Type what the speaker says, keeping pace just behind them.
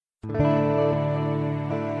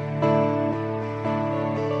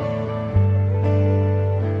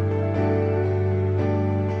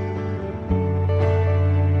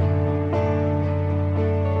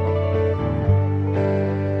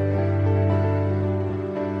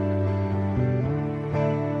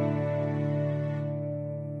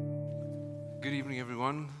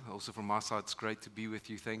everyone. Also from my side, it's great to be with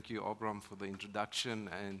you. Thank you, Abram, for the introduction.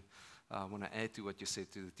 And I want to add to what you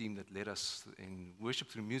said to the team that led us in worship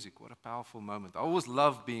through music. What a powerful moment. I always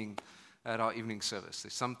love being at our evening service.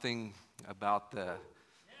 There's something about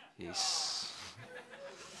yes.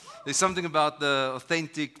 There's something about the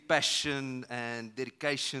authentic passion and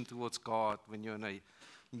dedication towards God when you're in a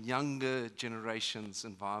younger generation's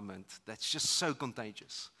environment that's just so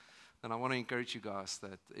contagious. And I want to encourage you guys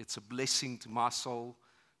that it's a blessing to my soul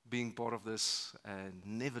being part of this and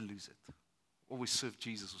never lose it. Always serve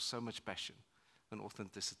Jesus with so much passion and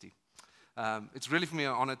authenticity. It's really for me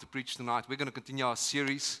an honor to preach tonight. We're going to continue our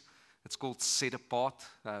series. It's called Set Apart.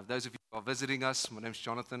 Those of you who are visiting us, my name's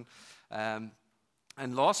Johnathan.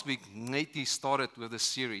 And last week, Nate started with this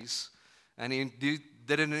series, and he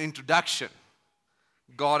did an introduction.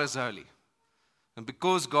 God is holy. And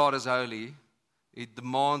because God is holy, it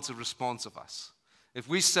demands a response of us. If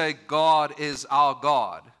we say God is our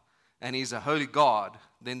God, and He's a holy God,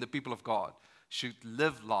 then the people of God should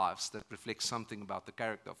live lives that reflect something about the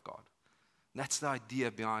character of God. And that's the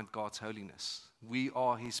idea behind God's holiness. We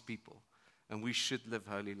are His people, and we should live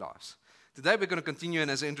holy lives. Today we're going to continue,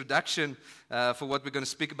 and as an introduction for what we're going to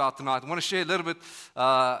speak about tonight, I want to share a little bit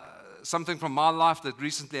something from my life that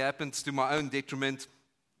recently happened to my own detriment.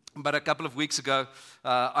 But a couple of weeks ago,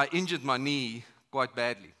 I injured my knee quite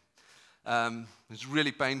badly. It's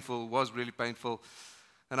really painful, was really painful.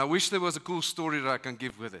 And I wish there was a cool story that I can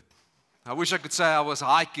give with it. I wish I could say I was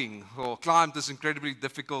hiking or climbed this incredibly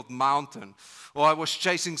difficult mountain, or I was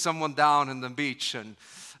chasing someone down in the beach, and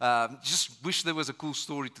just wish there was a cool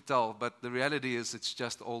story to tell. But the reality is it's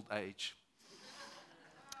just old age.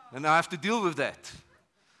 And I have to deal with that.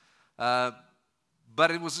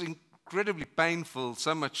 But it was incredibly painful,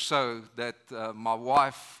 so much so that my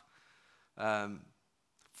wife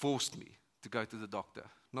forced me to go to the doctor.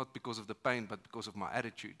 Not because of the pain, but because of my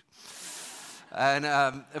attitude. And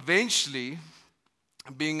eventually,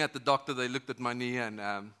 being at the doctor, they looked at my knee, and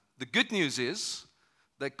the good news is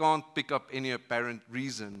they can't pick up any apparent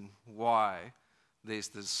reason why there's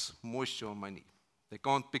this moisture on my knee. They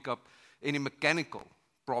can't pick up any mechanical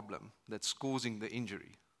problem that's causing the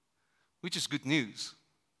injury, which is good news.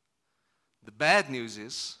 The bad news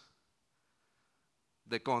is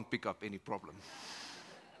they can't pick up any problem.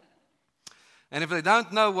 And if they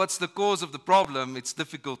don't know what's the cause of the problem, it's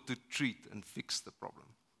difficult to treat and fix the problem.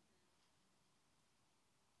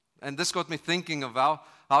 And this got me thinking of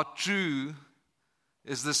how true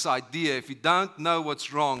is this idea. If you don't know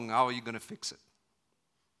what's wrong, how are you going to fix it?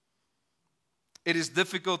 It is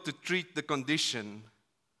difficult to treat the condition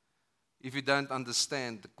if you don't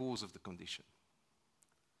understand the cause of the condition.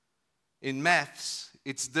 In maths,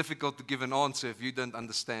 it's difficult to give an answer if you don't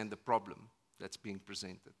understand the problem that's being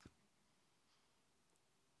presented.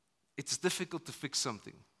 It's difficult to fix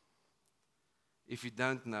something if you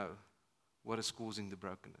don't know what is causing the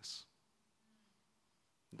brokenness.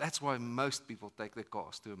 That's why most people take their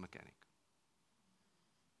cars to a mechanic.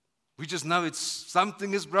 We just know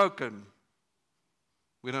something is broken.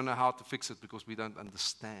 We don't know how to fix it because we don't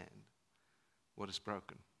understand what is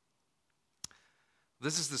broken.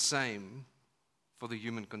 This is the same for the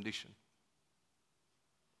human condition.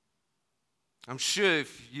 I'm sure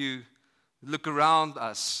if you look around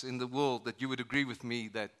us in the world that you would agree with me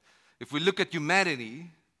that if we look at humanity,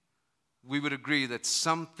 we would agree that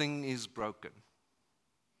something is broken.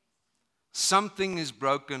 Something is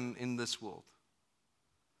broken in this world.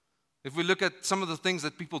 If we look at some of the things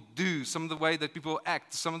that people do, some of the way that people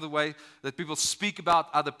act, some of the way that people speak about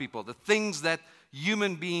other people, the things that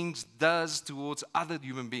human beings does towards other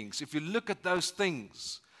human beings. If you look at those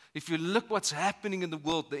things, if you look what's happening in the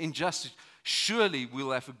world, the injustice, surely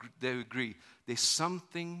we'll have to agree there's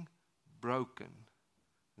something broken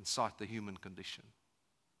inside the human condition.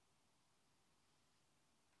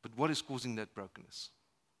 But what is causing that brokenness?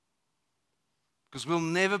 Because we'll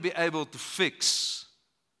never be able to fix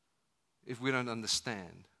if we don't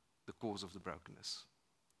understand the cause of the brokenness.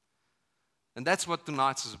 And that's what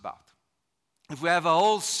tonight's is about. If we have a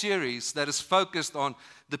whole series that is focused on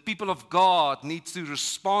the people of God need to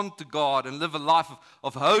respond to God and live a life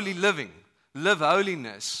of holy living, live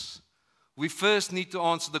holiness, we first need to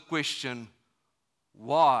answer the question,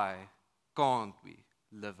 why can't we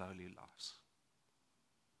live holy lives?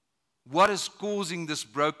 What is causing this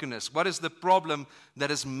brokenness? What is the problem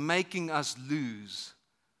that is making us lose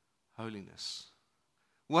holiness?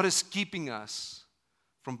 What is keeping us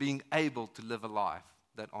from being able to live a life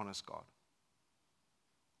that honors God?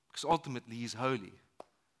 Because ultimately He's holy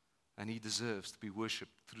and He deserves to be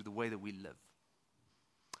worshipped through the way that we live.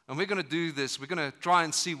 And we're going to do this. We're going to try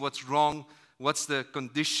and see what's wrong, what's the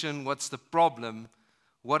condition, what's the problem.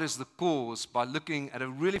 what is the cause by looking at a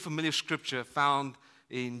really familiar scripture found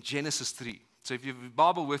in Genesis 3. So if you have a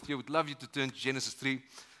Bible with you, I would love you to turn to Genesis 3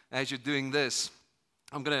 as you're doing this.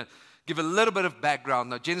 I'm going to give a little bit of background.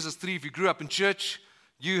 Now, Genesis 3, if you grew up in church,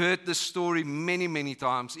 you heard this story many, many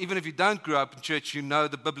times. Even if you don't grow up in church, you know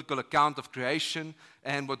the biblical account of creation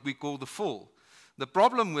and what we call the fall. The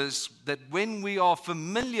problem was that when we are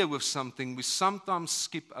familiar with something, we sometimes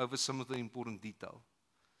skip over some of the important detail.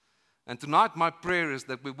 And tonight, my prayer is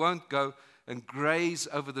that we won't go and graze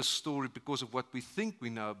over the story because of what we think we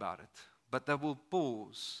know about it, but that we'll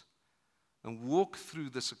pause and walk through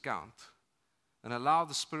this account and allow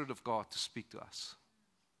the Spirit of God to speak to us.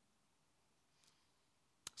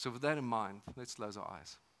 So with that in mind, let's close our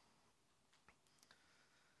eyes.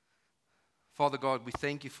 Father God, we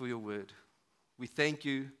thank you for your word. We thank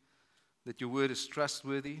you that your word is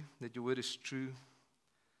trustworthy, that your word is true.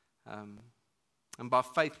 And by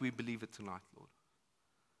faith, we believe it tonight, Lord.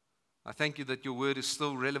 I thank you that your word is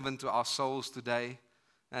still relevant to our souls today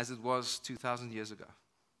as it was 2,000 years ago.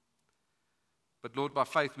 But Lord, by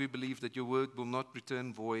faith, we believe that your word will not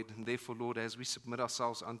return void. And therefore, Lord, as we submit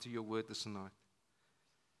ourselves unto your word this night,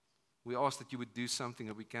 we ask that you would do something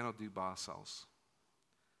that we cannot do by ourselves.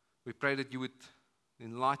 We pray that you would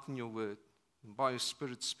enlighten your word and by your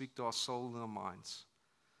Spirit speak to our soul and our minds.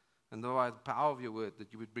 And by the power of your word,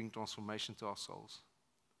 that you would bring transformation to our souls.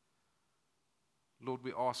 Lord,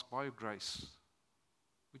 we ask by your grace,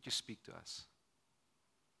 would you speak to us?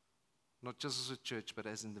 Not just as a church, but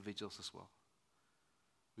as individuals as well.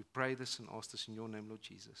 We pray this and ask this in your name, Lord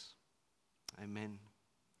Jesus. Amen.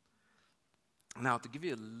 Now, to give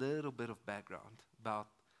you a little bit of background about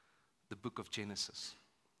the book of Genesis.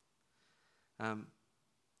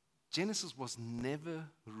 Genesis was never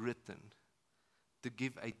written to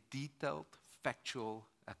give a detailed, factual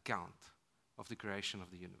account of the creation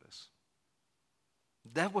of the universe.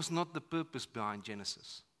 That was not the purpose behind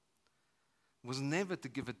Genesis. It was never to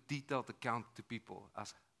give a detailed account to people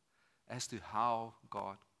as to how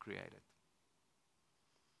God created.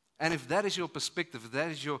 And if that is your perspective, if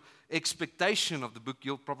that is your expectation of the book,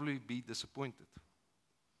 you'll probably be disappointed.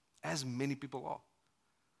 As many people are.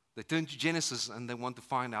 They turn to Genesis and they want to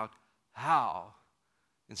find out how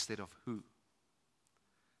instead of who.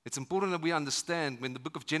 It's important that we understand when the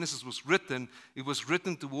book of Genesis was written, it was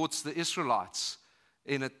written towards the Israelites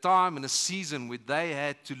in a time and a season where they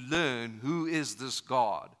had to learn who is this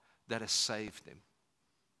God that has saved them.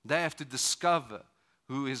 They have to discover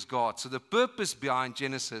who is God. So the purpose behind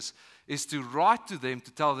Genesis is to write to them,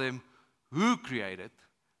 to tell them who created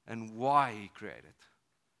and why he created.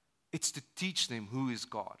 It's to teach them who is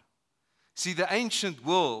God. See, the ancient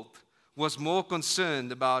world was more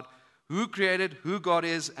concerned about who created, who God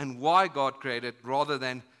is, and why God created, rather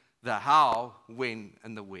than the how, when,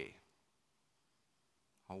 and the where.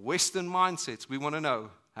 Our Western mindsets, we want to know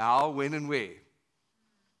how, when, and where.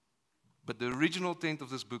 But the original intent of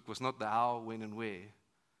this book was not the how, when, and where,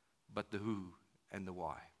 but the who and the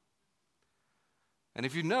why. And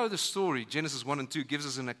if you know the story, Genesis 1 and 2 gives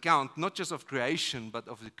us an account not just of creation, but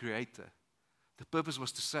of the Creator. The purpose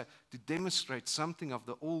was to demonstrate something of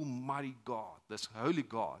the Almighty God, this holy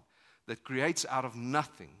God, that creates out of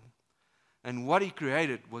nothing. And what he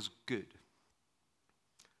created was good.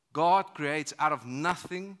 God creates out of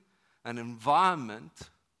nothing an environment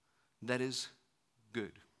that is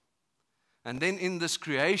good. And then in this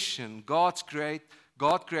creation, God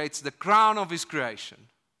creates the crown of his creation,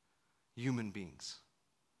 human beings.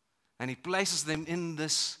 And he places them in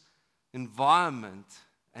this environment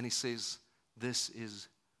and he says, this is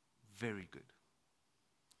very good.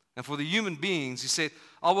 And for the human beings, he said,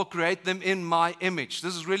 I will create them in my image.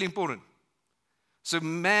 This is really important. So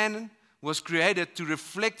man was created to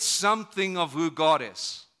reflect something of who God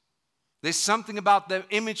is. There's something about the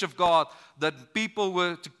image of God that people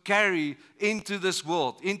were to carry into this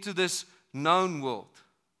world, into this known world.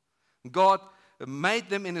 God made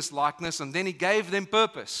them in his likeness, and then he gave them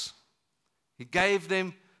purpose. He gave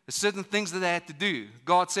them certain things that they had to do.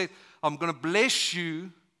 God said, I'm going to bless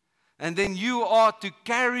you, and then you are to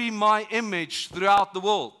carry my image throughout the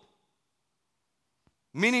world.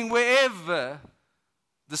 Meaning wherever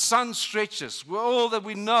the sun stretches, where all that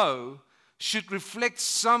we know should reflect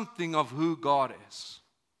something of who God is.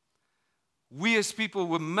 We as people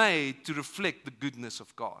were made to reflect the goodness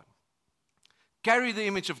of God. Carry the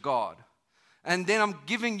image of God. And then I'm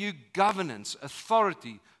giving you governance,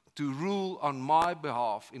 authority to rule on my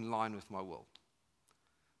behalf in line with my will.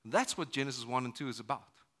 That's what Genesis 1 and 2 is about.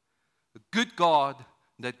 A good God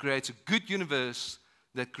that creates a good universe,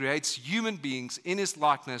 that creates human beings in his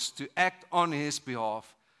likeness to act on his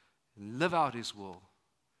behalf and live out his will.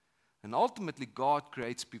 And ultimately, God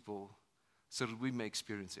creates people so that we may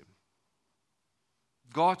experience Him.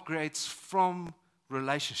 God creates from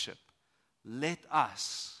relationship. Let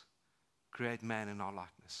us create man in our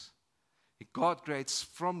likeness. God creates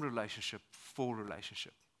from relationship for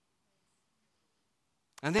relationship.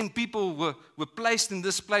 And then people were placed in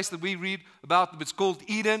this place that we read about. It's called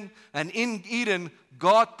Eden. And in Eden,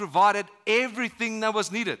 God provided everything that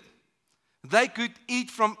was needed. They could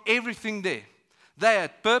eat from everything there. They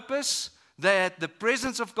had purpose. They had the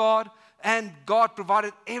presence of God. And God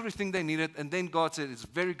provided everything they needed. And then God said, it's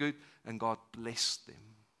very good. And God blessed them.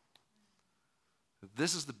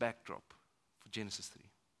 This is the backdrop for Genesis 3.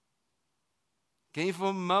 Can you for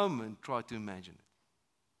a moment try to imagine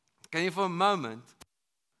it? Can you for a moment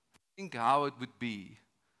think how it would be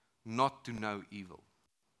not to know evil?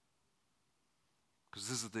 Because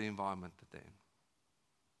this is the environment that they're in.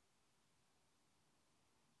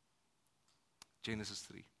 Genesis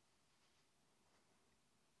 3.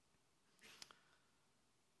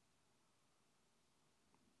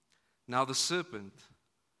 Now the serpent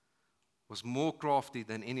was more crafty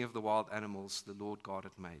than any of the wild animals the Lord God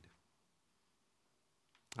had made.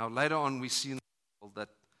 Now later on we see in the Bible that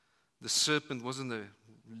the serpent wasn't a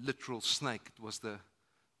literal snake. It was the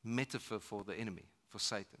metaphor for the enemy, for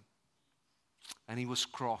Satan. And he was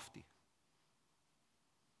crafty.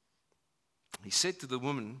 He said to the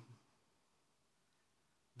woman,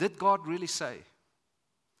 did God really say,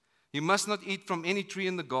 you must not eat from any tree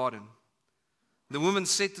in the garden? The woman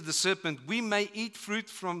said to the serpent, we may eat fruit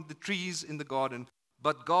from the trees in the garden,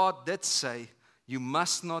 but God did say, you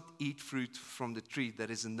must not eat fruit from the tree that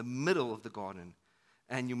is in the middle of the garden,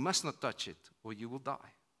 and you must not touch it, or you will die.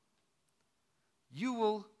 You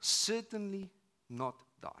will certainly not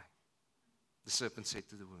die, the serpent said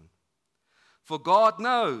to the woman. For God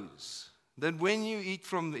knows that when you eat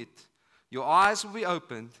from it, your eyes will be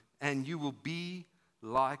opened, and you will be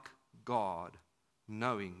like God,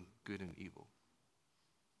 knowing good and evil.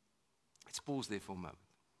 Let's pause there for a moment.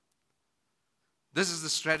 This is the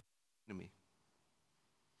strategy of the enemy.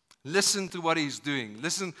 Listen to what he's doing.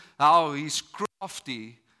 Listen how he's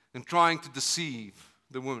crafty in trying to deceive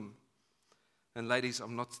the woman. And ladies,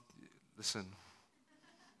 listen.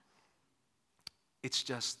 It's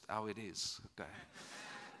just how it is, okay?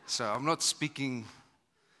 So I'm not speaking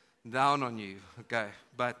down on you, okay?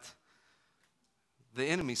 But the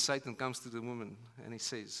enemy, Satan, comes to the woman and he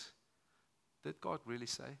says, did God really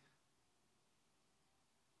say?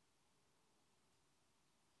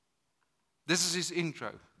 This is his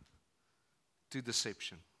intro to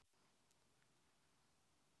deception.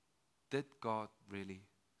 Did God really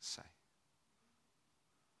say?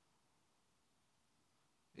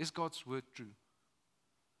 Is God's word true?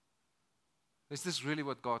 Is this really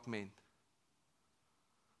what God meant?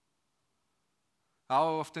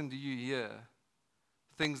 How often do you hear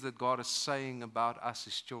things that God is saying about us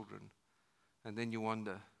as children, and then you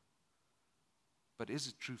wonder, but is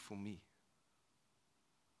it true for me?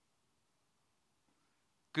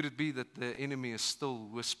 Could it be that the enemy is still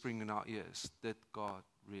whispering in our ears, did God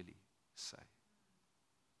really say?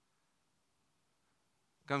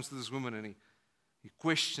 Comes to this woman and he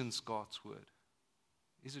questions God's word.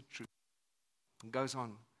 Is it true? And goes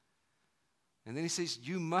on. And then he says,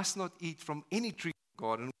 you must not eat from any tree in the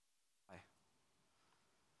garden.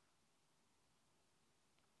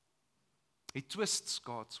 He twists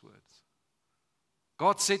God's words.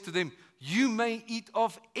 God said to them, you may eat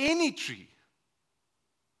of any tree,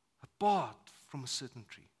 apart from a certain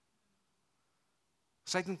tree.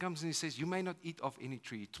 Satan comes and he says, you may not eat of any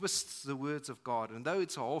tree. He twists the words of God. And though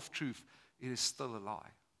it's a half-truth, it is still a lie.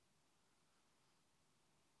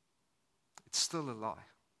 It's still a lie.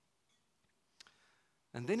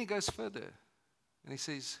 And then he goes further and he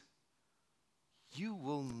says, you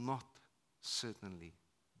will not certainly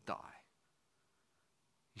die.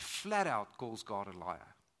 He flat out calls God a liar.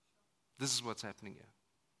 This is what's happening here.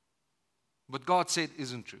 What God said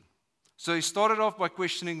isn't true. So he started off by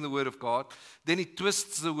questioning the word of God. Then he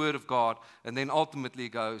twists the word of God. And then ultimately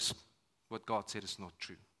goes, what God said is not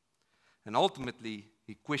true. And ultimately,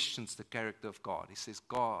 he questions the character of God. He says,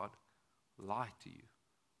 God lied to you.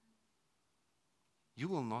 You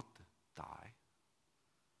will not die.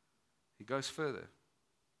 He goes further.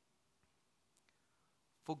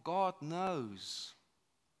 For God knows,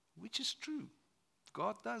 which is true.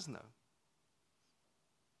 God does know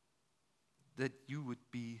that you would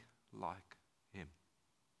be like him.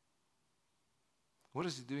 What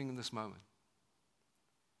is he doing in this moment?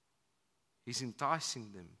 He's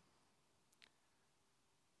enticing them.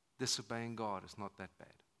 Disobeying God is not that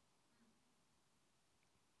bad.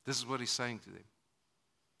 This is what he's saying to them.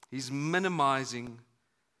 He's minimizing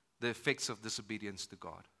the effects of disobedience to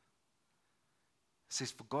God. It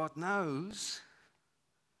says, for God knows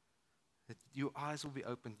that your eyes will be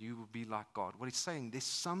opened, you will be like God. What he's saying, there's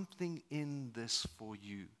something in this for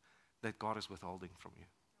you that God is withholding from you.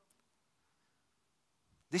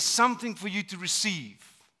 There's something for you to receive.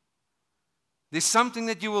 There's something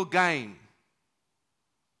that you will gain.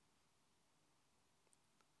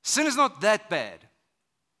 Sin is not that bad.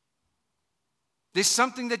 There's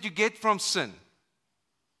something that you get from sin.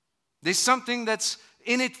 There's something that's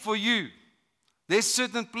in it for you. There's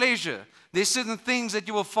certain pleasure. There's certain things that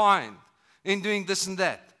you will find in doing this and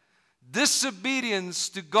that. Disobedience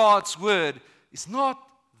to God's word is not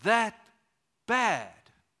that bad.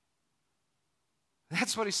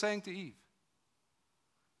 That's what he's saying to Eve.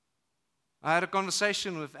 I had a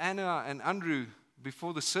conversation with Anna and Andrew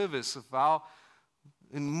before the service of how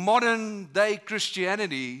in modern day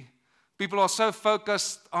Christianity, people are so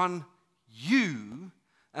focused on you,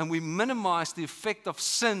 and we minimize the effect of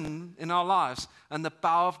sin in our lives and the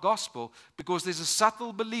power of gospel because there's a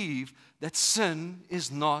subtle belief that sin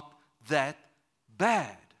is not that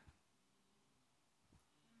bad.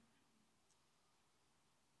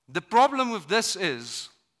 The problem with this is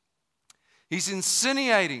he's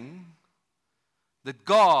insinuating that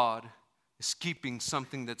God is keeping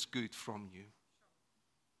something that's good from you.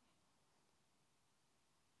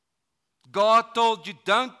 God told you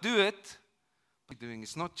don't do it.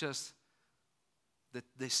 It's not just that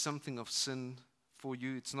there's something of sin for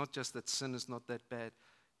you. It's not just that sin is not that bad.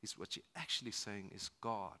 It's what you're actually saying is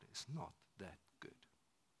God is not that good.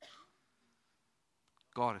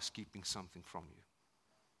 God is keeping something from you.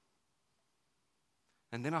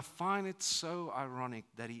 And then I find it so ironic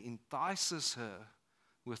that he entices her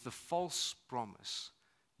with the false promise,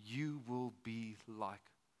 you will be like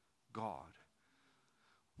God,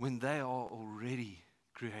 when they are already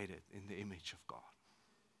created in the image of God.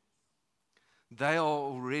 They are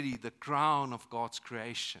already the crown of God's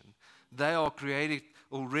creation. They are created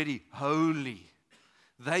already holy.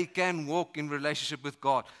 They can walk in relationship with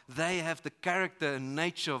God. They have the character and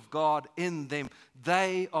nature of God in them.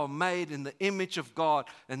 They are made in the image of God.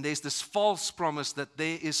 And there's this false promise that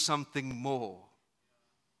there is something more.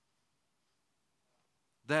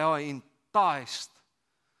 They are enticed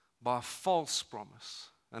by a false promise.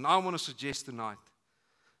 And I want to suggest tonight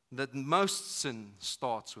that most sin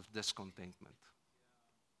starts with discontentment.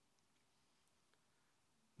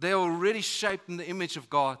 They are already shaped in the image of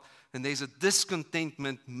God, and there's a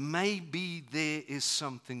discontentment. Maybe there is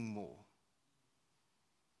something more.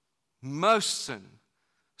 Most sin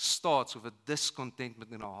starts with a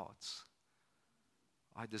discontentment in our hearts.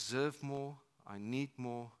 I deserve more. I need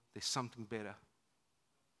more. There's something better.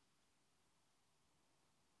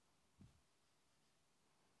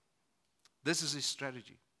 This is his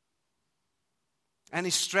strategy. And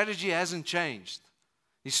his strategy hasn't changed.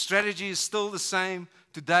 His strategy is still the same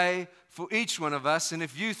today for each one of us. And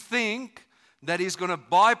if you think that he's going to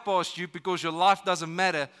bypass you because your life doesn't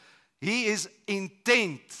matter, he is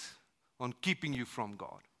intent on keeping you from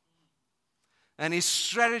God. And his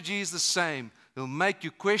strategy is the same. He'll make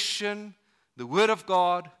you question the word of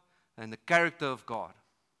God and the character of God.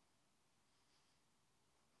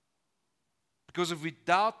 Because if we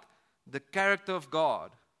doubt the character of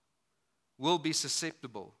God, we'll be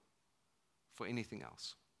susceptible for anything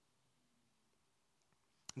else.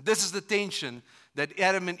 This is the tension that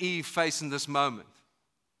Adam and Eve face in this moment.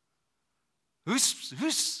 Who should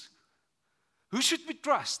we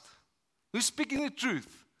trust? Who's speaking the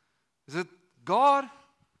truth? Is it God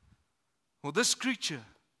or this creature?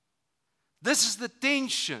 This is the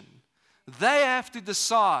tension. They have to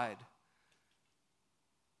decide,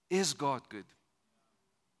 is God good?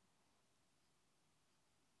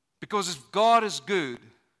 Because if God is good,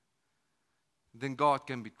 then God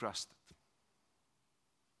can be trusted.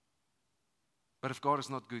 But if God is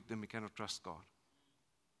not good, then we cannot trust God.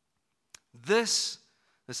 This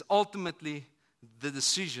is ultimately the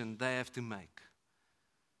decision they have to make.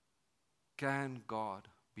 Can God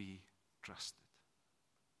be trusted?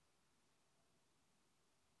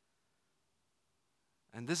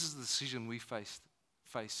 And this is the decision we face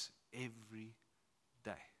every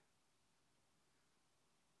day.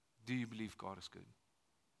 Do you believe God is good?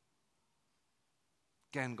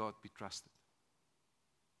 Can God be trusted?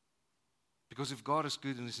 Because if God is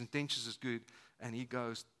good and his intentions is good and he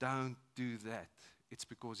goes, don't do that, it's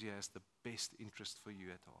because he has the best interest for you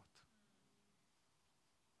at heart.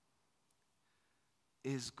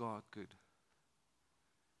 Is God good?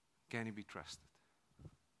 Can he be trusted?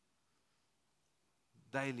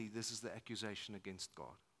 Daily, this is the accusation against God.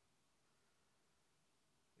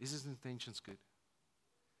 Is his intentions good?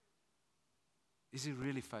 Is He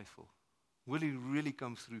really faithful? Will He really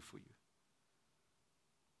come through for you?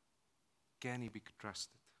 Can He be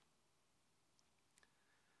trusted?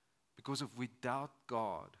 Because if we doubt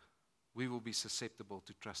God, we will be susceptible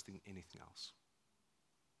to trusting anything else.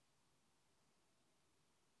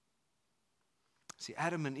 See,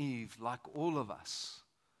 Adam and Eve, like all of us,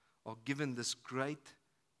 are given this great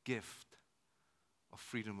gift of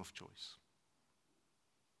freedom of choice.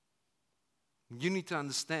 You need to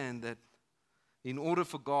understand that in order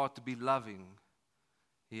for God to be loving,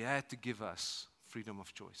 He had to give us freedom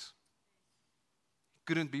of choice. He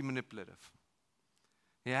couldn't be manipulative.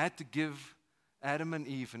 He had to give Adam and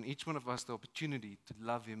Eve and each one of us the opportunity to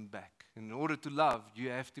love Him back. In order to love, you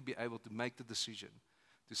have to be able to make the decision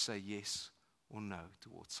to say yes or no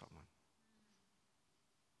towards someone.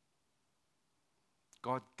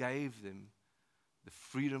 God gave them the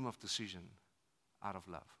freedom of decision out of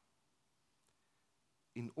love,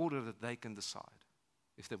 in order that they can decide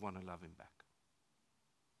if they want to love Him back.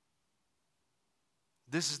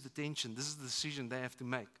 This is the tension. This is the decision they have to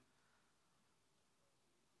make.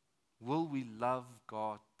 Will we love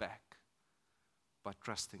God back by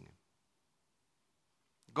trusting Him?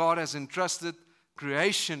 God has entrusted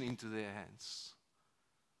creation into their hands.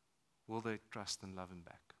 Will they trust and love Him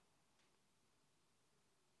back?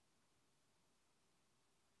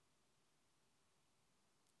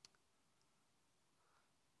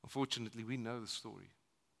 Unfortunately, we know the story.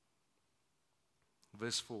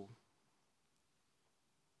 Verse 4.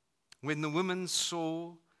 When the woman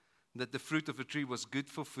saw that the fruit of the tree was good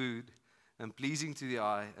for food and pleasing to the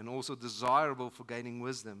eye and also desirable for gaining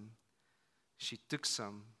wisdom, she took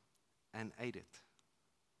some and ate it.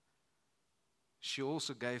 She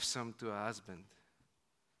also gave some to her husband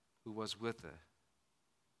who was with her,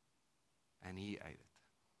 and he ate it.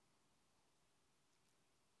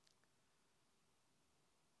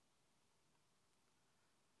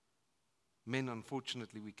 Men,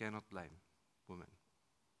 unfortunately, we cannot blame women.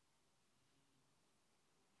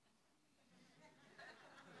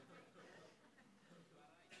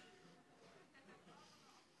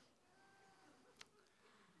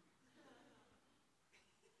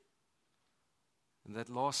 In that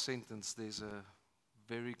last sentence, there's a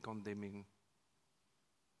very condemning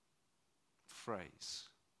phrase.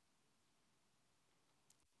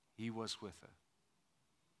 He was with her.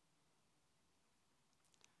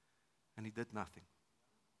 And he did nothing.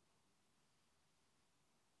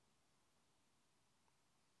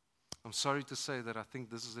 I'm sorry to say that I think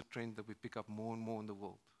this is a trend that we pick up more and more in the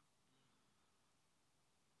world.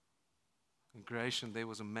 In creation, there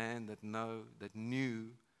was a man that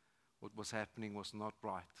knew what was happening was not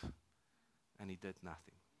right, and he did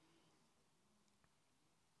nothing.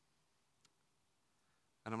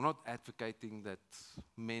 And I'm not advocating that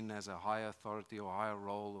men has a higher authority or higher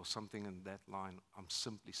role or something in that line. I'm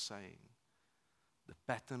simply saying the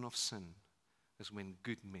pattern of sin is when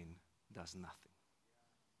good men does nothing.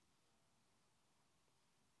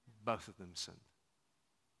 Both of them sinned.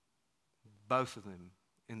 Both of them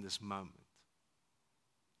in this moment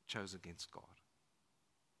chose against God.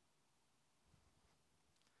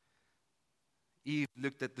 Eve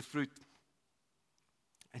looked at the fruit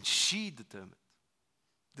and she determined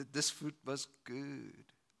that this fruit was good.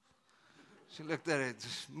 She looked at it.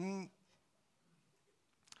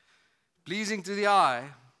 Pleasing to the eye,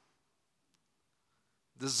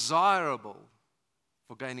 desirable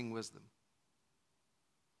for gaining wisdom.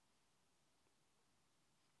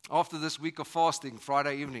 After this week of fasting,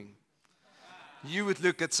 Friday evening, you would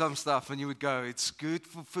look at some stuff and you would go, it's good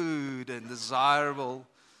for food and desirable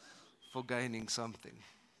for gaining something.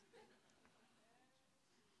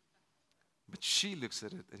 But she looks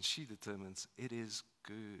at it and she determines it is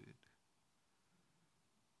good.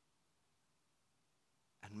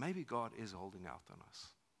 And maybe God is holding out on us.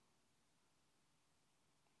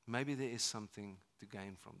 Maybe there is something to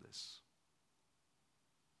gain from this.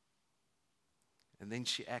 And then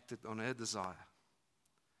she acted on her desire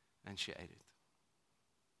and she ate it.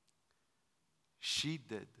 She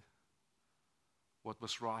did what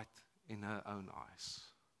was right in her own eyes.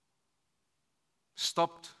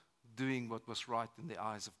 Stopped doing what was right in the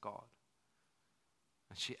eyes of God.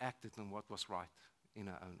 And she acted on what was right in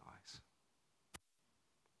her own eyes.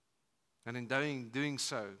 And in doing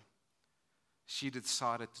so, she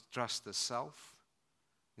decided to trust herself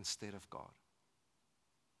instead of God.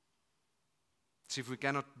 See,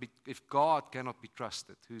 if God cannot be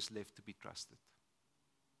trusted, who's left to be trusted?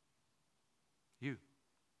 You.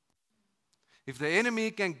 If the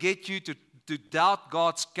enemy can get you to doubt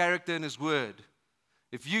God's character and His word,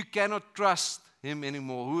 if you cannot trust Him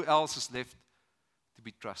anymore, who else is left to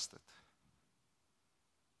be trusted?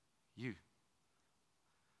 You.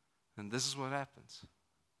 And this is what happens.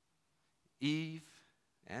 Eve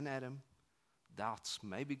and Adam doubts.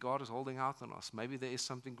 Maybe God is holding out on us. Maybe there is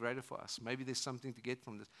something greater for us. Maybe there's something to get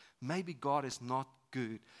from this. Maybe God is not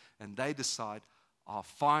good. And they decide, I'll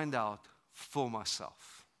find out for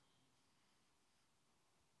myself.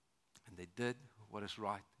 And they did what is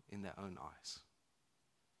right in their own eyes.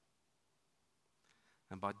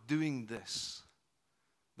 And by doing this,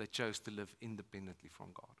 they chose to live independently from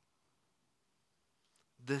God.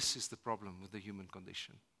 This is the problem with the human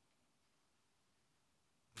condition.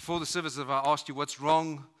 Before the service, if I asked you what's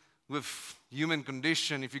wrong with human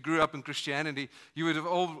condition, if you grew up in Christianity, you would have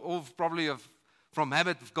all probably have, from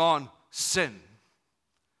habit, have gone, sin.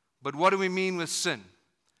 But what do we mean with sin?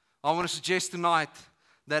 I want to suggest tonight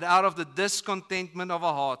that out of the discontentment of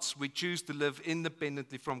our hearts, we choose to live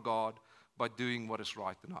independently from God by doing what is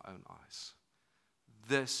right in our own eyes.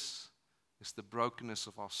 This is the brokenness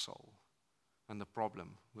of our soul and the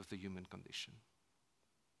problem with the human condition.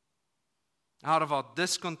 Out of our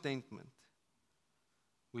discontentment,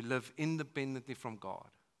 we live independently from God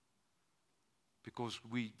because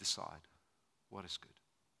we decide what is good.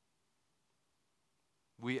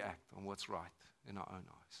 We act on what's right in our own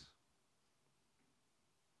eyes.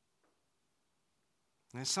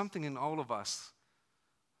 There's something in all of us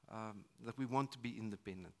that we want to be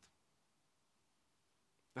independent.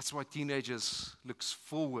 That's why teenagers look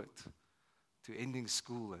forward to ending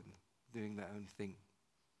school and doing their own thing.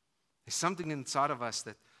 There's something inside of us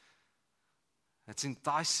that's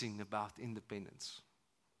enticing about independence.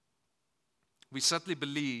 We subtly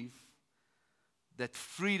believe that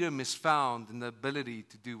freedom is found in the ability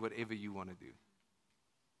to do whatever you want to do.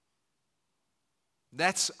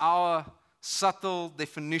 That's our subtle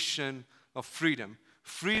definition of freedom.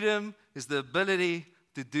 Freedom is the ability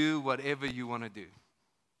to do whatever you want to do.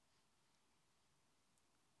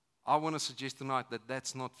 I want to suggest tonight that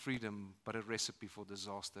that's not freedom, but a recipe for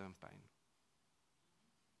disaster and pain.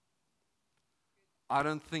 I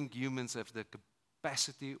don't think humans have the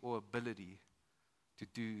capacity or ability to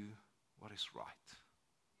do what is right.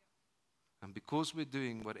 And because we're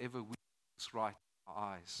doing whatever we think is right in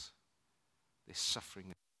our eyes, there's suffering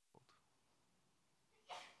in the world.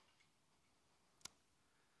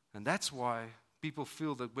 And that's why people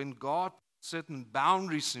feel that when God puts certain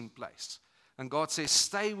boundaries in place, and God says,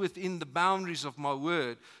 stay within the boundaries of my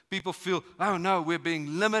word, people feel, oh no, we're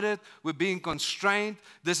being limited, we're being constrained,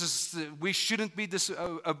 we shouldn't be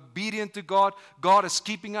disobedient to God. God is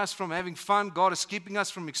keeping us from having fun. God is keeping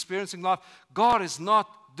us from experiencing life. God is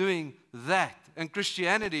not doing that. And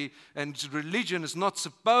Christianity and religion is not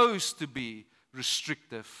supposed to be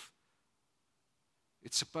restrictive.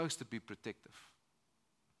 It's supposed to be protective.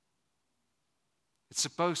 It's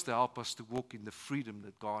supposed to help us to walk in the freedom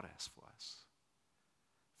that God has for us.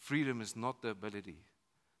 Freedom is not the ability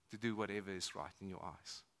to do whatever is right in your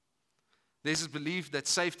eyes. There's this belief that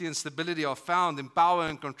safety and stability are found in power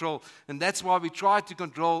and control, and that's why we try to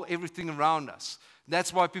control everything around us.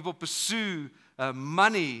 That's why people pursue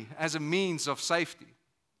money as a means of safety.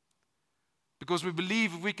 Because we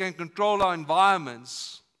believe if we can control our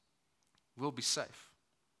environments, we'll be safe.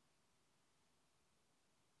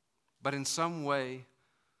 But in some way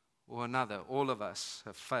or another, all of us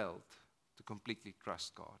have failed to completely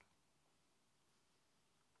trust God.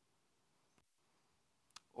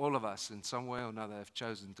 All of us, in some way or another, have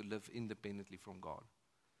chosen to live independently from God.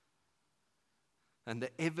 And the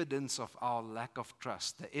evidence of our lack of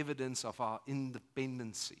trust, the evidence of our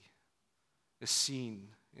independency, is seen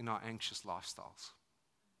in our anxious lifestyles.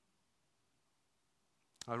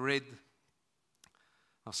 I read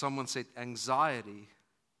how someone said anxiety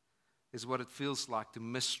is what it feels like to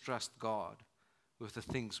mistrust God with the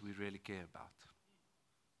things we really care about.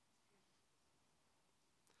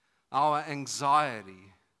 Our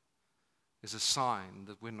anxiety is a sign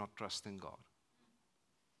that we're not trusting God.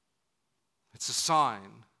 It's a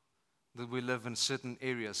sign that we live in certain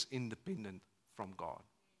areas independent from God.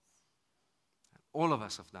 All of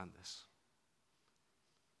us have done this.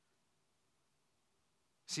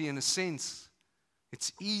 See, in a sense,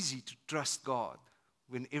 it's easy to trust God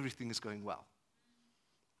when everything is going well.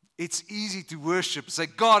 It's easy to worship, say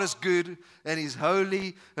God is good and He's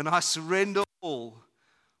holy and I surrender all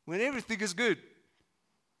when everything is good.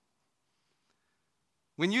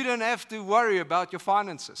 When you don't have to worry about your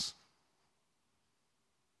finances.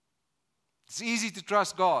 It's easy to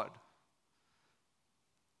trust God.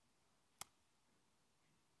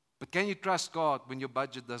 But can you trust God when your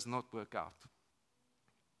budget does not work out?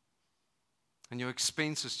 And your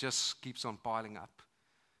expenses just keeps on piling up?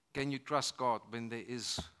 Can you trust God when there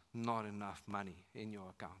is not enough money in your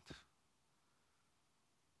account?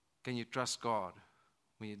 Can you trust God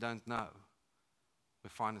when you don't know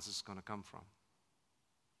where finances is going to come from?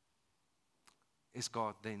 Is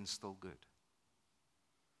God then still good?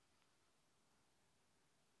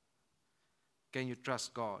 Can you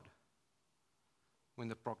trust God when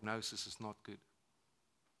the prognosis is not good?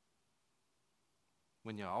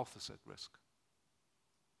 When your health is at risk?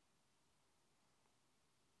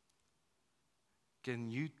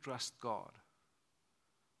 Can you trust God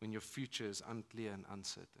when your future is unclear and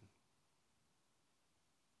uncertain?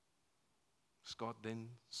 Is God then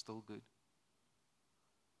still good?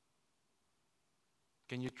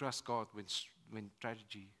 Can you trust God when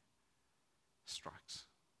tragedy strikes?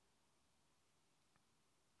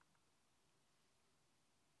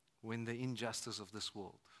 When the injustice of this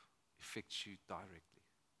world affects you directly?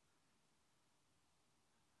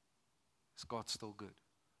 Is God still good?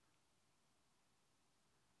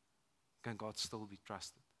 Can God still be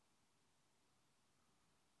trusted?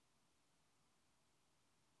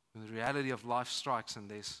 When the reality of life strikes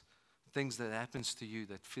and there's things that happens to you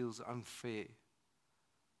that feels unfair,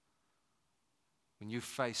 when you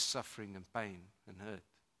face suffering and pain and hurt,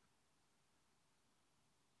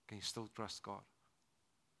 can you still trust God?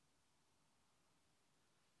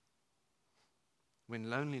 When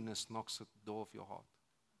loneliness knocks at the door of your heart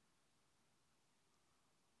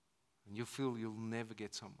and you feel you'll never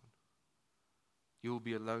get someone, you'll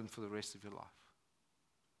be alone for the rest of your life,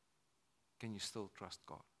 can you still trust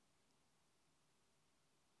God?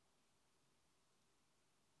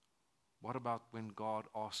 What about when God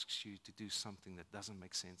asks you to do something that doesn't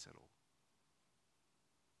make sense at all?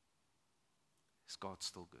 Is God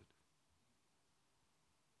still good?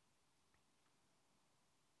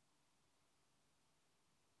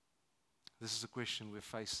 This is a question we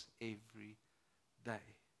face every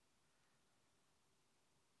day.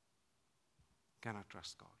 Can I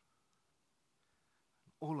trust God?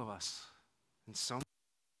 All of us, in some way,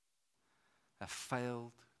 have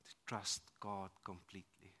failed to trust God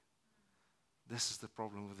completely. This is the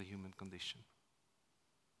problem with the human condition.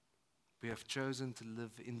 We have chosen to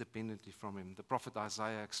live independently from Him. The prophet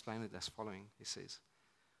Isaiah explained it as following. He says,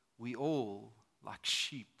 "We all, like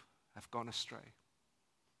sheep, have gone astray.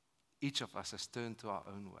 Each of us has turned to our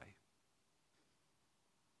own way."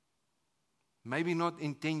 Maybe not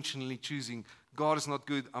intentionally choosing, God is not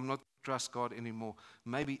good, I'm not going to trust God anymore.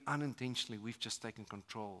 Maybe unintentionally we've just taken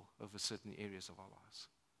control over certain areas of our lives.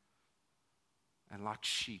 And like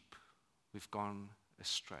sheep, we've gone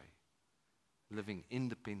astray, living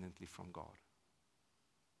independently from God.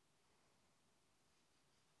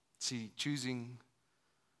 See, choosing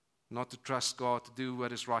not to trust God, to do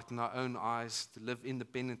what is right in our own eyes, to live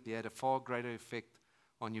independently had a far greater effect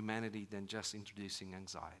on humanity than just introducing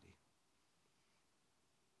anxiety.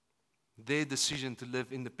 Their decision to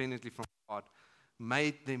live independently from God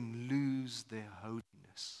made them lose their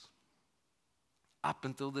holiness. Up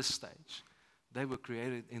until this stage, they were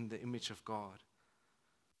created in the image of God.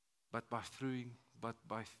 But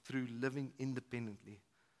through living independently,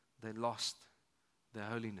 they lost their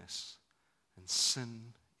holiness, and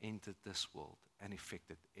sin entered this world and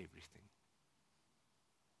affected everything.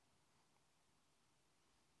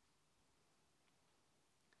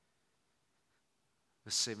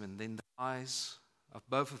 Verse 7, then the eyes of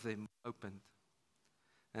both of them opened,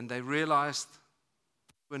 and they realized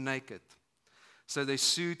they were naked. So they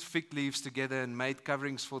sewed fig leaves together and made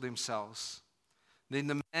coverings for themselves. Then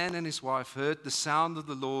the man and his wife heard the sound of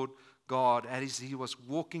the Lord God as he was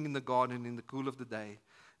walking in the garden in the cool of the day.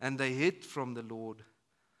 And they hid from the Lord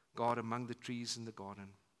God among the trees in the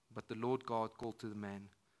garden. But the Lord God called to the man,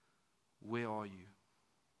 "Where are you?"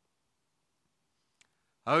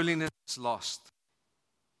 Holiness is lost.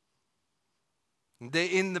 Their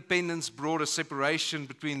independence brought a separation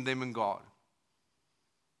between them and God.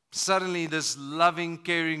 Suddenly, this loving,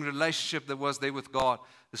 caring relationship that was there with God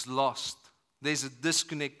is lost. There's a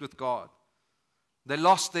disconnect with God. They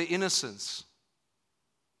lost their innocence.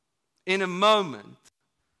 In a moment,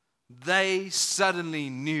 they suddenly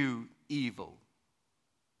knew evil.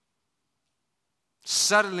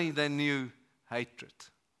 Suddenly, they knew hatred.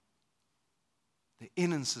 The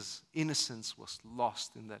innocence was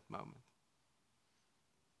lost in that moment.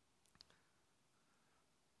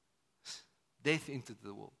 Death entered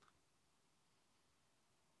the world.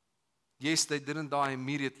 Yes, they didn't die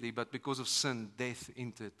immediately, but because of sin, death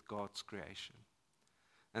entered God's creation.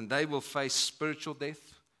 And they will face spiritual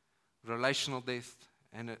death, relational death,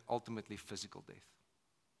 and ultimately physical death.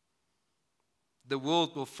 The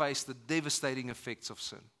world will face the devastating effects of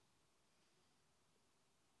sin.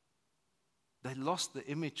 They lost the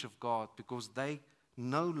image of God because they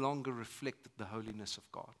no longer reflected the holiness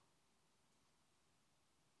of God.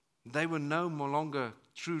 They were no longer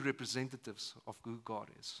true representatives of who God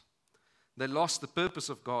is. They lost the purpose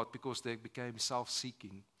of God because they became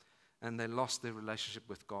self-seeking, and they lost their relationship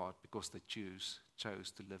with God because they chose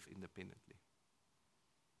to live independently.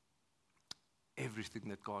 Everything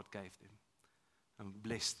that God gave them and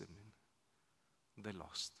blessed them, they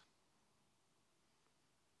lost.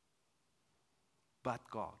 But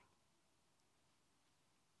God.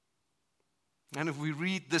 And if we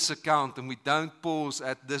read this account and we don't pause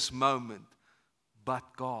at this moment,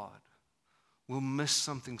 but God, we'll miss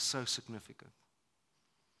something so significant.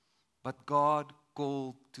 But God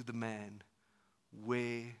called to the man,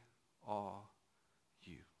 "Where are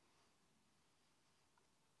you?"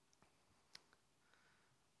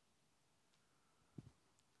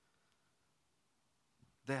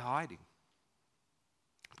 They're hiding.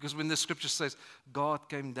 Because when the scripture says God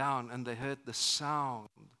came down and they heard the sound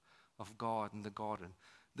of God in the garden,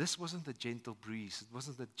 this wasn't a gentle breeze. It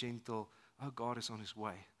wasn't a gentle, "Oh, God is on his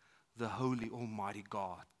way." The holy, almighty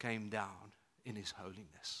God came down in his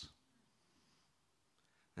holiness.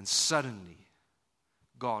 And suddenly,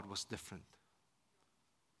 God was different.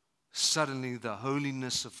 Suddenly, the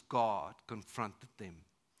holiness of God confronted them.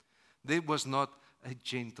 There was not a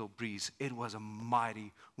gentle breeze. It was a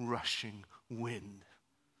mighty, rushing wind.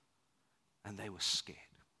 And they were scared.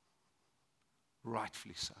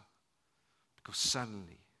 Rightfully so. Because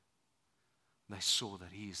suddenly, they saw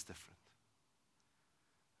that he is different.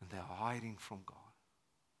 And they are hiding from God.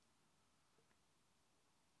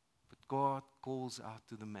 But God calls out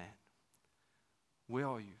to the man, "Where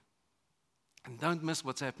are you?" And don't miss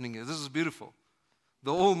what's happening here. This is beautiful.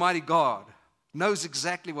 The Almighty God knows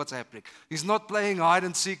exactly what's happening. He's not playing hide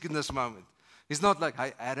and seek in this moment. He's not like,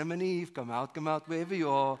 "Hey, Adam and Eve, come out, wherever you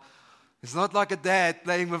are." It's not like a dad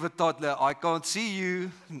playing with a toddler. "I can't see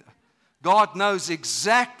you." God knows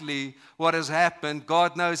exactly what has happened.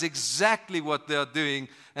 God knows exactly what they are doing.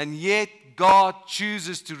 And yet God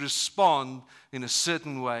chooses to respond in a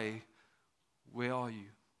certain way. "Where are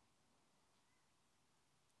you?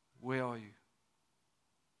 Where are you?"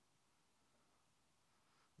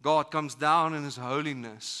 God comes down in his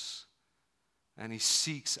holiness and he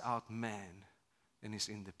seeks out man in his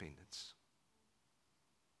independence.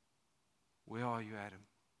 "Where are you, Adam?"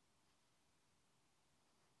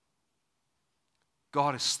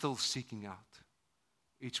 God is still seeking out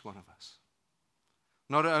each one of us.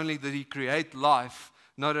 Not only did he create life,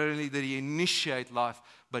 not only did he initiate life,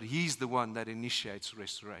 but he's the one that initiates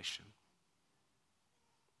restoration.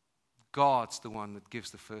 God's the one that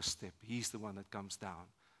gives the first step. He's the one that comes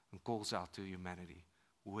down and calls out to humanity,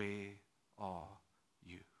 "Where are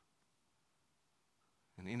you?"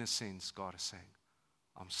 And in a sense, God is saying,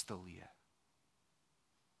 "I'm still here.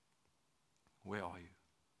 Where are you?"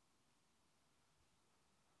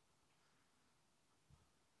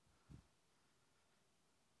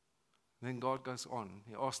 Then God goes on.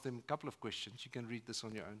 He asks them a couple of questions. You can read this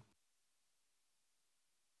on your own.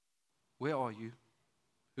 "Where are you?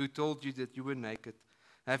 Who told you that you were naked?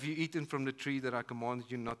 Have you eaten from the tree that I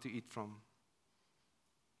commanded you not to eat from?"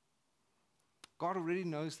 God already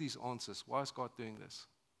knows these answers. Why is God doing this?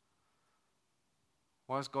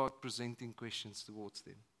 Why is God presenting questions towards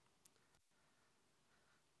them?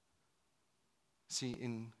 See,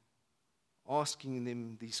 in asking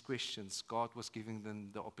them these questions, God was giving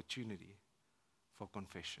them the opportunity for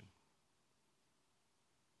confession.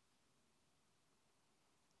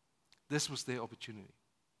 This was their opportunity.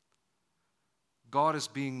 God is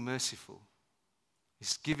being merciful.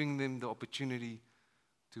 He's giving them the opportunity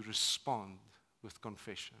to respond with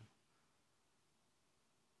confession.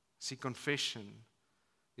 See, confession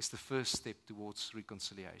is the first step towards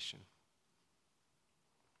reconciliation.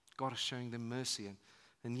 God is showing them mercy,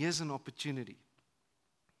 and here's an opportunity.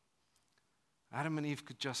 Adam and Eve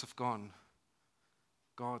could just have gone,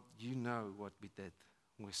 "God, you know what we did.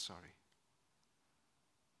 We're sorry."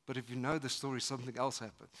 But if you know the story, something else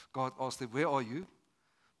happened. God asked them, "Where are you?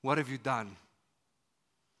 What have you done?"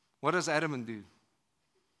 What does Adam do?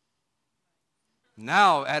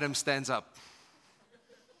 Now Adam stands up.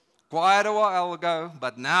 Quite a while ago,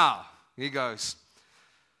 but now he goes,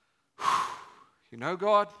 "You know,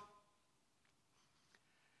 God,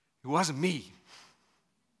 it wasn't me.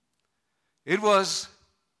 It was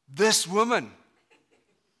this woman."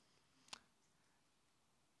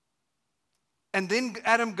 And then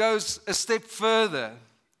Adam goes a step further.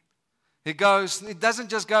 He doesn't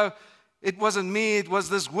just go, "It wasn't me, it was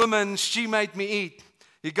this woman, she made me eat."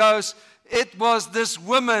 He goes, "It was this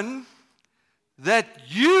woman that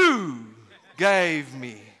you gave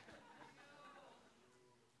me."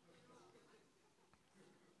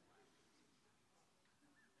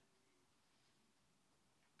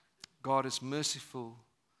 God is merciful.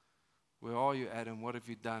 Where are you, Adam? What have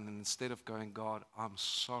you done? And instead of going, God, I'm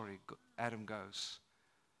sorry, Adam goes,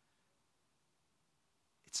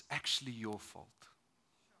 it's actually your fault.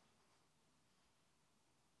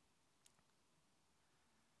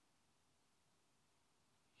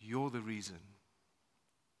 You're the reason.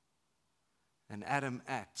 And Adam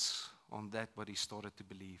acts on that what he started to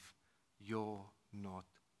believe. You're not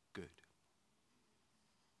good.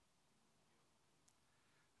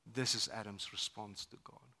 This is Adam's response to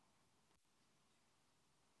God.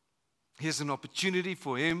 Here's an opportunity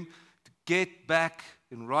for him to get back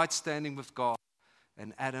in right standing with God.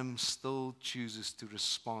 And Adam still chooses to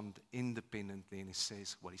respond independently. And he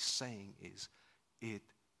says, what he's saying is, it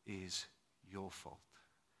is your fault.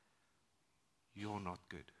 You're not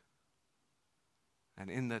good. And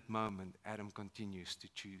in that moment, Adam continues to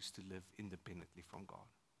choose to live independently from God.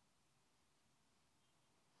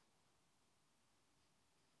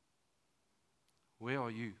 Where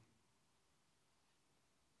are you?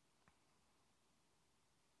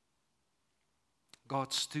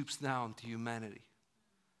 God stoops down to humanity.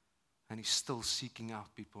 And he's still seeking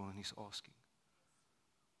out people and he's asking,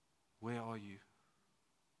 where are you?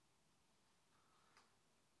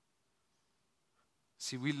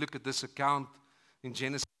 See, we look at this account in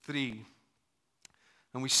Genesis 3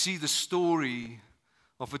 and we see the story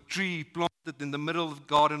of a tree planted in the middle of the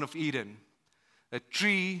Garden of Eden. A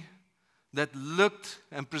tree that looked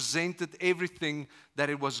and presented everything that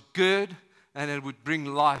it was good and it would bring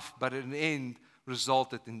life, but in the end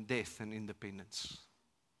resulted in death and independence.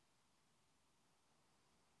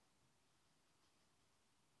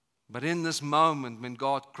 But in this moment, when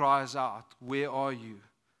God cries out, where are you?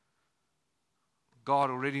 God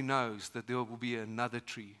already knows that there will be another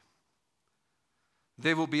tree.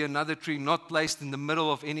 There will be another tree not placed in the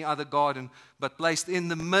middle of any other garden, but placed in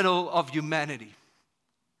the middle of humanity.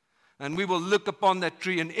 And we will look upon that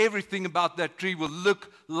tree, and everything about that tree will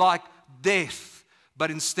look like death.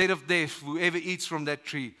 But instead of death, whoever eats from that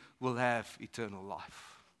tree will have eternal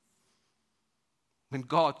life. When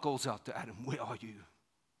God calls out to Adam, where are you?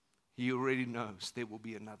 He already knows there will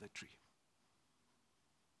be another tree.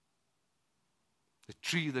 The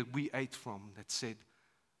tree that we ate from that said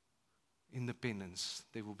independence,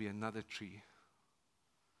 there will be another tree.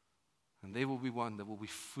 And there will be one that will be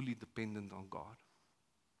fully dependent on God,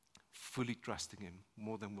 fully trusting Him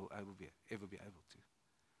more than we'll ever be able to.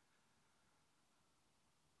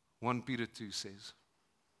 1 Peter 2 says,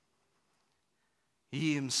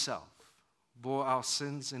 He Himself bore our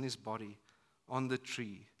sins in His body on the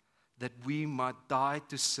tree, that we might die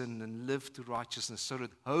to sin and live to righteousness, so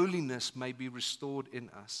that holiness may be restored in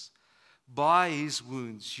us. By His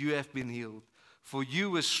wounds you have been healed, for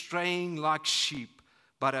you were straying like sheep,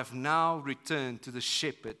 but have now returned to the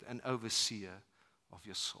shepherd and overseer of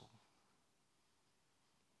your soul.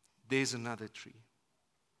 There's another tree.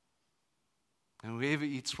 And whoever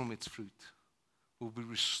eats from its fruit will be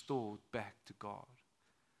restored back to God.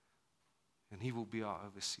 And He will be our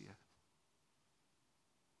overseer.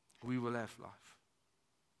 We will have life.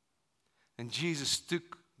 And Jesus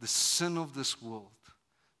took the sin of this world,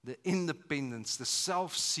 the independence, the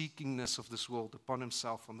self-seekingness of this world upon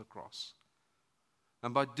Himself on the cross.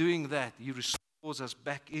 And by doing that, He restores us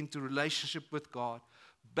back into relationship with God,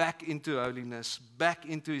 back into holiness, back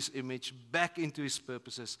into His image, back into His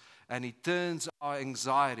purposes, and He turns our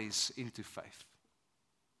anxieties into faith.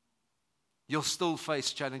 You'll still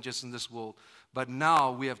face challenges in this world, but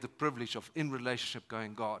now we have the privilege of, in relationship,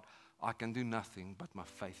 going, God, I can do nothing, but my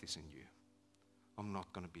faith is in you. I'm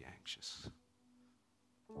not going to be anxious.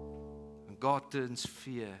 And God turns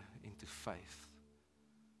fear into faith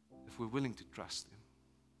if we're willing to trust Him.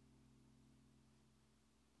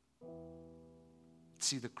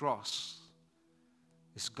 See, the cross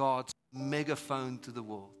is God's megaphone to the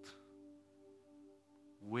world.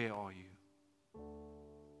 Where are you?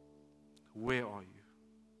 Where are you?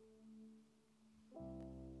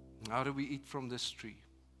 How do we eat from this tree?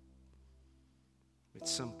 It's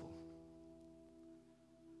simple.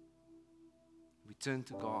 We turn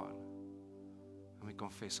to God and we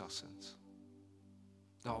confess our sins.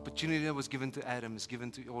 The opportunity that was given to Adam is given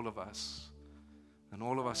to all of us. And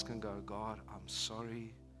all of us can go, God, I'm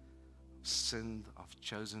sorry. I've sinned. I've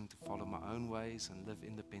chosen to follow my own ways and live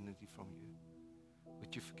independently from you.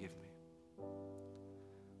 Would you forgive me?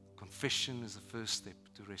 Confession is the first step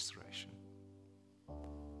to restoration.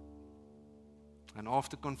 And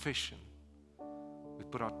after confession, we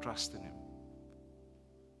put our trust in Him.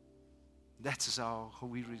 That's how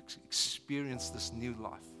we experience this new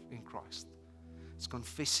life in Christ. It's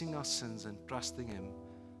confessing our sins and trusting Him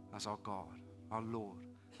as our God, our Lord,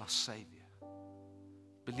 our Savior.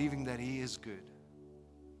 believing that He is good.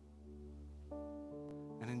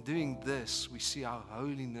 And in doing this, we see how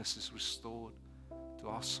holiness is restored to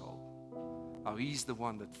our soul. How He's the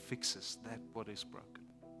one that fixes that what is broken.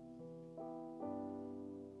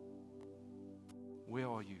 Where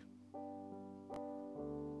are you?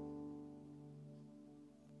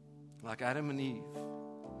 Like Adam and Eve,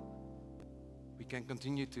 we can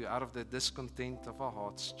continue to, out of the discontent of our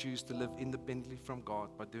hearts, choose to live independently from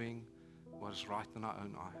God by doing what is right in our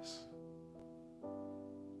own eyes.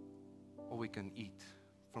 Or we can eat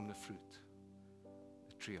from the fruit,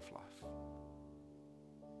 the tree of life.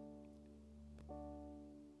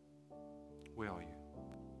 Where are you?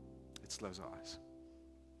 Let's close our eyes.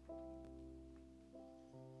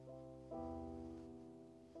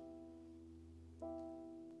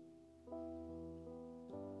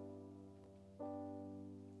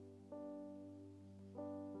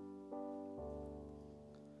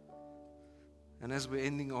 And as we're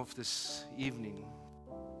ending off this evening,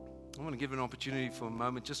 I want to give an opportunity for a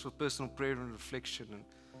moment just for personal prayer and reflection, and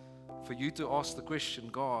for you to ask the question,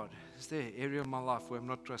 God, is there an area of my life where I'm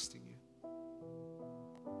not trusting you?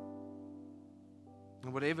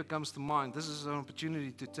 And whatever comes to mind, this is an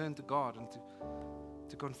opportunity to turn to God and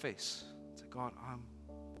to confess. Say, God, I'm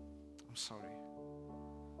sorry.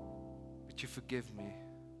 Would you forgive me?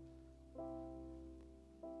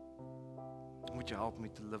 Would you help me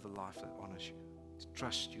to live a life that honors you, to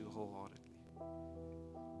trust you wholeheartedly?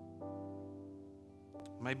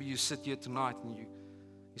 Maybe you sit here tonight and you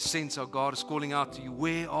sense how God is calling out to you.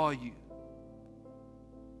 Where are you?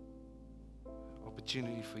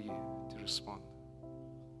 Opportunity for you to respond.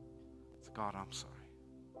 God, I'm sorry.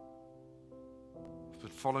 I've been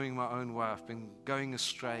following my own way. I've been going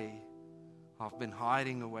astray. I've been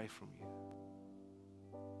hiding away from you.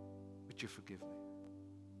 Would you forgive me?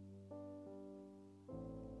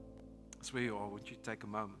 That's where you are. Would you take a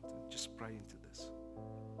moment and just pray into this?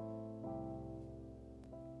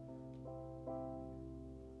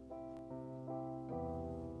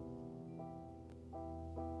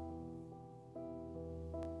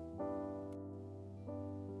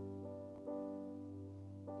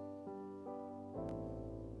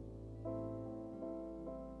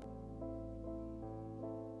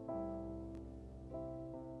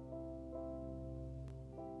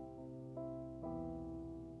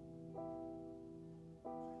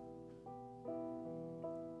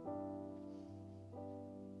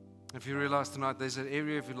 If you realize tonight there's an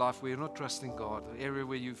area of your life where you're not trusting God, an area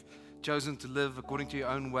where you've chosen to live according to your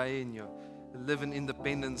own way and you live in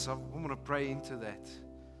independence, I want to pray into that.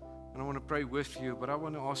 And I want to pray with you, but I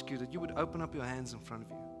want to ask you that you would open up your hands in front of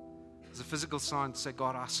you. As a physical sign to say,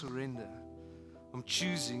 God, I surrender. I'm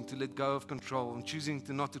choosing to let go of control. I'm choosing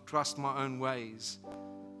to not to trust my own ways,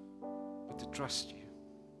 but to trust you.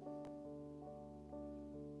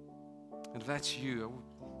 And if that's you,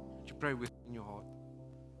 would you pray with me in your heart?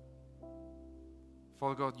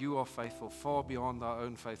 Father God, you are faithful, far beyond our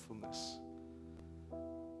own faithfulness.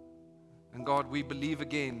 And God, we believe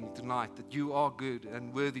again tonight that you are good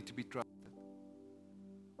and worthy to be trusted.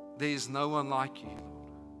 There is no one like you,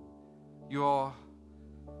 Lord. You are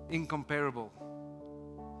incomparable.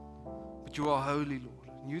 But you are holy, Lord.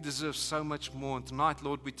 And you deserve so much more. And tonight,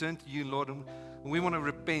 Lord, we turn to you, Lord, and we want to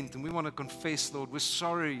repent and we want to confess, Lord, we're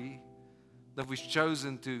sorry that we've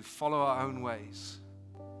chosen to follow our own ways,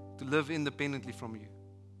 to live independently from you.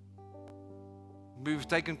 We've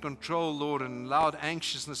taken control, Lord, and allowed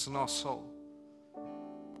anxiousness in our soul.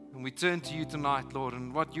 And we turn to you tonight, Lord,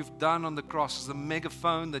 and what you've done on the cross is a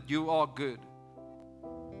megaphone that you are good.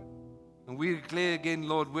 And we declare again,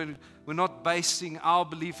 Lord, we're not basing our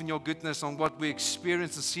belief in your goodness on what we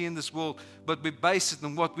experience and see in this world, but we base it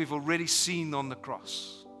on what we've already seen on the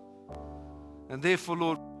cross. And therefore,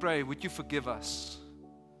 Lord, pray, would you forgive us?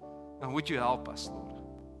 And would you help us, Lord?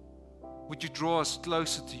 Would you draw us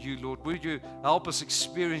closer to you, Lord? Would you help us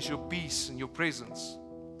experience your peace and your presence?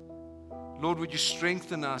 Lord, would you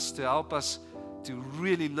strengthen us to help us to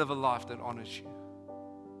really live a life that honors you?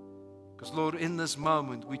 Because, Lord, in this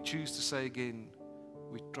moment, we choose to say again,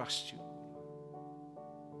 we trust you.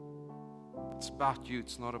 It's about you,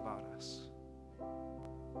 it's not about us.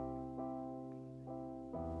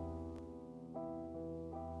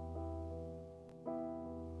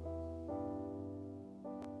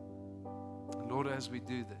 Lord, as we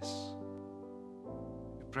do this,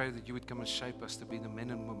 we pray that you would come and shape us to be the men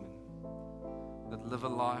and women that live a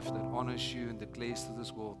life that honors you and declares to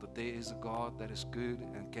this world that there is a God that is good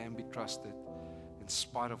and can be trusted in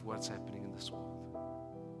spite of what's happening in this world.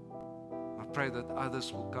 I pray that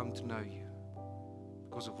others will come to know you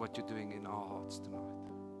because of what you're doing in our hearts tonight.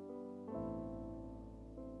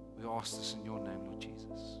 We ask this in your name, Lord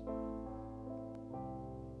Jesus.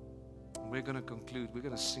 And we're going to conclude. We're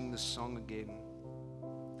going to sing this song again.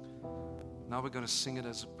 Now we're going to sing it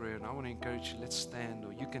as a prayer. And I want to encourage you, let's stand,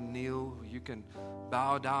 or you can kneel, or you can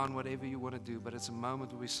bow down, whatever you want to do. But it's a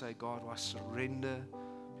moment where we say, God, I surrender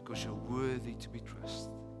because you're worthy to be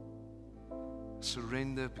trusted. I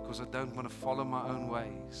surrender because I don't want to follow my own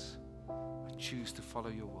ways. I choose to follow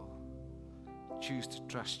your will. I choose to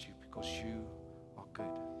trust you because you are good.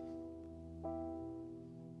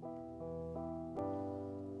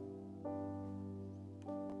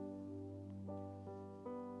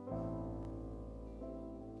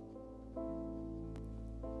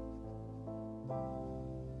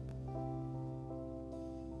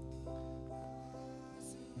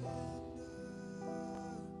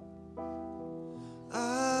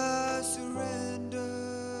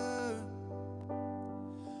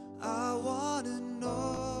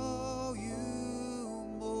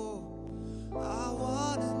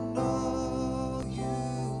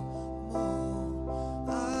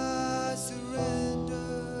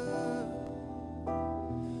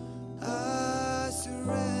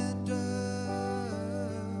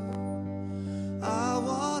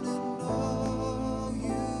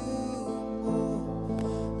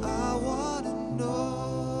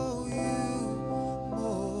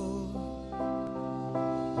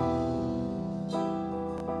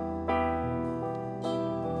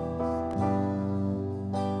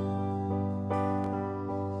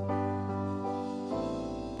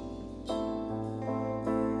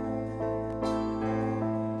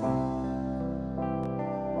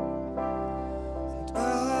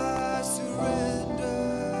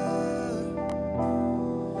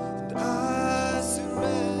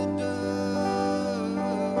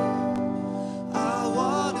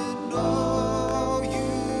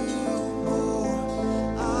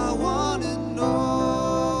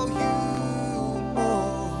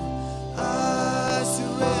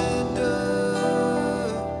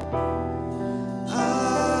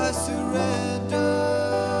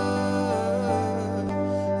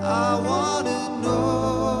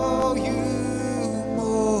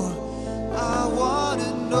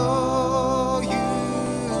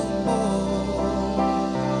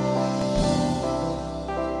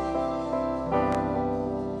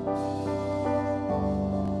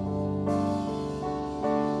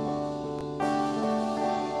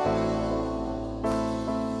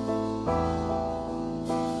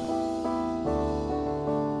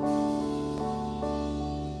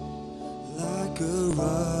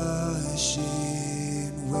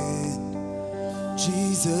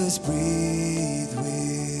 Jesus, breathe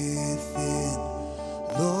within.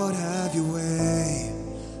 Lord, have your way.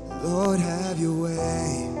 Lord, have your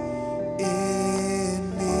way.